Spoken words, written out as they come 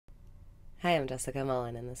Hi, I'm Jessica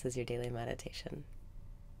Mullen, and this is your daily meditation.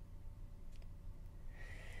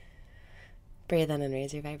 Breathe in and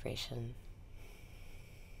raise your vibration.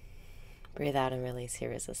 Breathe out and release your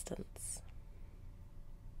resistance.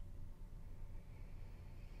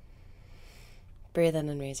 Breathe in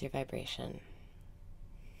and raise your vibration.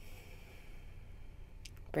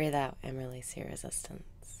 Breathe out and release your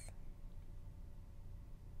resistance.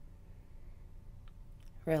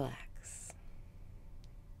 Relax.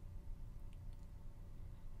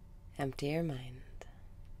 Empty your mind.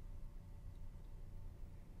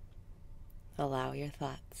 Allow your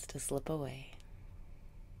thoughts to slip away.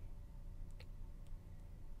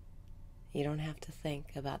 You don't have to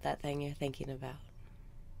think about that thing you're thinking about.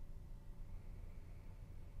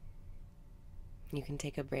 You can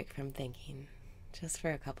take a break from thinking just for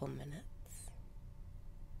a couple minutes.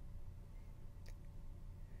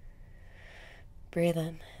 Breathe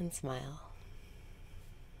in and smile.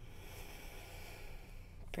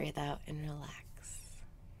 Breathe out and relax.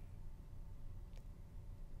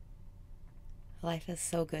 Life is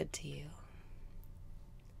so good to you.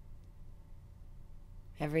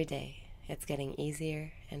 Every day, it's getting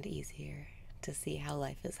easier and easier to see how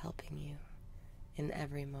life is helping you in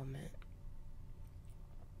every moment.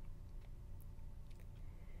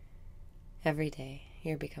 Every day,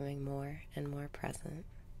 you're becoming more and more present,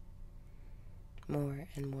 more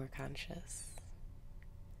and more conscious.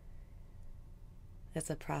 It's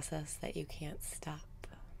a process that you can't stop.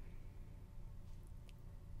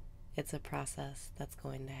 It's a process that's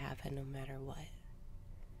going to happen no matter what.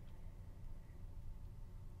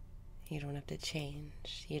 You don't have to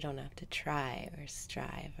change. You don't have to try or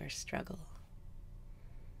strive or struggle.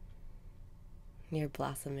 You're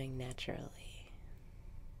blossoming naturally.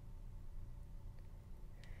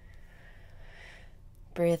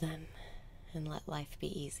 Breathe in and let life be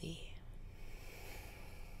easy.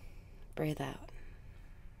 Breathe out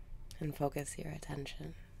and focus your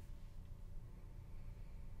attention.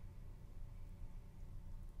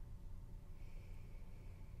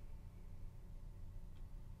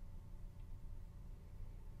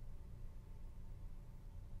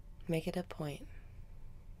 Make it a point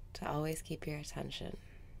to always keep your attention,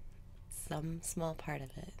 some small part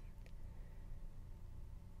of it,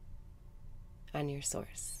 on your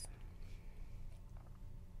source.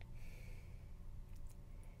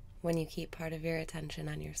 When you keep part of your attention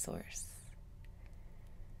on your source,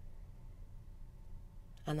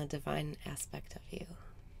 on the divine aspect of you,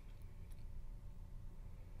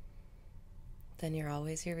 then you're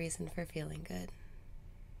always your reason for feeling good.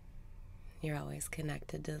 You're always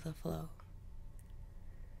connected to the flow,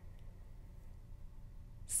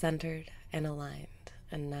 centered and aligned,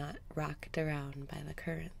 and not rocked around by the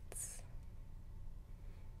currents.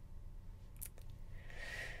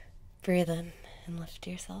 Breathe in and lift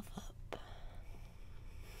yourself up.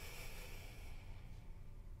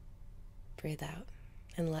 Breathe out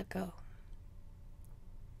and let go.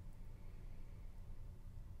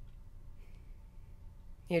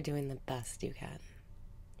 You're doing the best you can.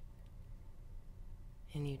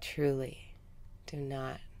 And you truly do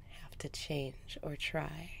not have to change or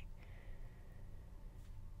try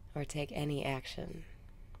or take any action.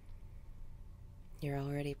 You're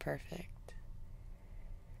already perfect.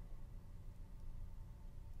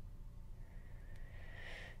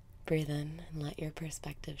 Breathe in and let your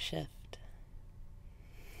perspective shift.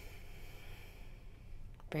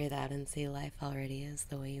 Breathe out and see life already is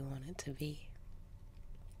the way you want it to be.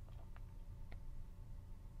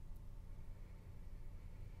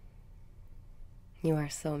 You are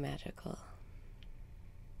so magical.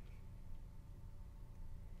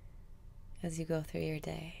 As you go through your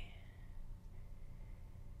day,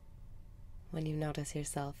 when you notice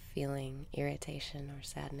yourself feeling irritation or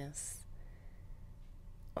sadness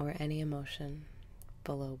or any emotion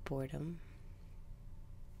below boredom,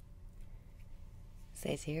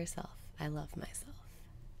 say to yourself, I love myself.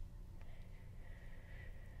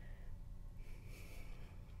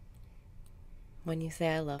 When you say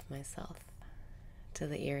I love myself to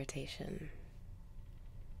the irritation,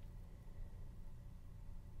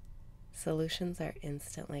 solutions are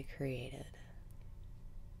instantly created.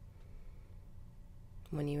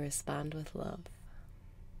 When you respond with love,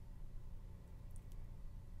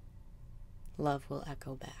 love will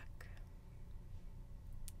echo back.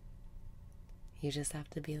 You just have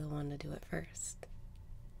to be the one to do it first.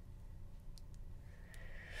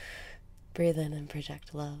 Breathe in and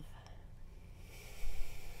project love.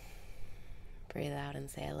 Breathe out and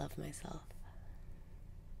say, I love myself.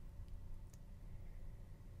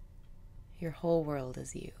 Your whole world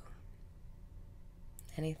is you.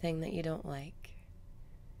 Anything that you don't like,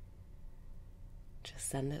 just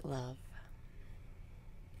send it love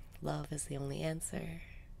love is the only answer.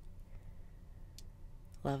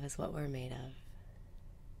 Love is what we're made of.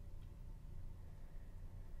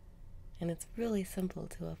 And it's really simple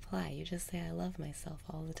to apply. You just say, I love myself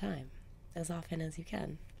all the time, as often as you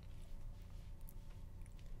can.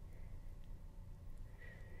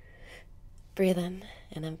 Breathe in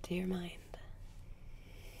and empty your mind.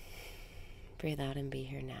 Breathe out and be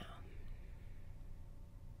here now.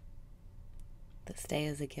 This day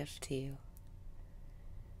is a gift to you.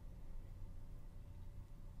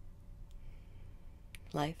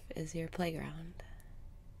 Life is your playground.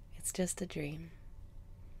 It's just a dream.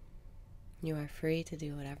 You are free to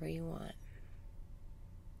do whatever you want.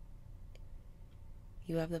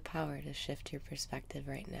 You have the power to shift your perspective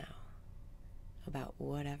right now about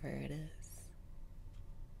whatever it is.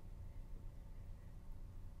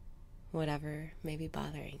 Whatever may be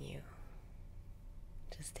bothering you.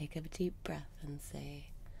 Just take a deep breath and say,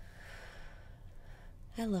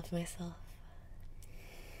 I love myself.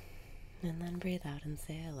 And then breathe out and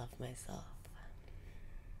say, I love myself.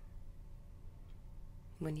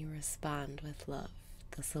 When you respond with love,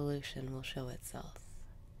 the solution will show itself.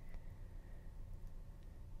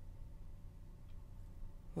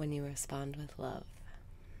 When you respond with love,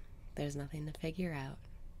 there's nothing to figure out,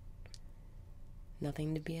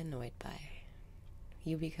 nothing to be annoyed by.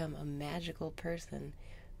 You become a magical person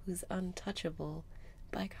who's untouchable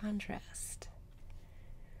by contrast.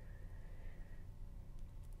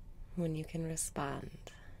 When you can respond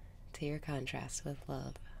to your contrast with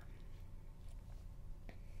love,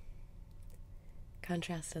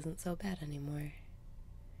 contrast isn't so bad anymore.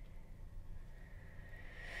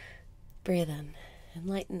 Breathe in and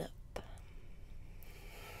lighten up.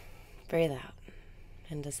 Breathe out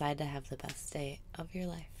and decide to have the best day of your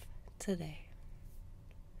life today.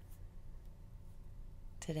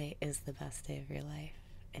 Today is the best day of your life,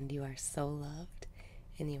 and you are so loved,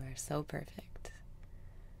 and you are so perfect.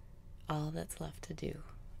 All that's left to do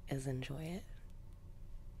is enjoy it.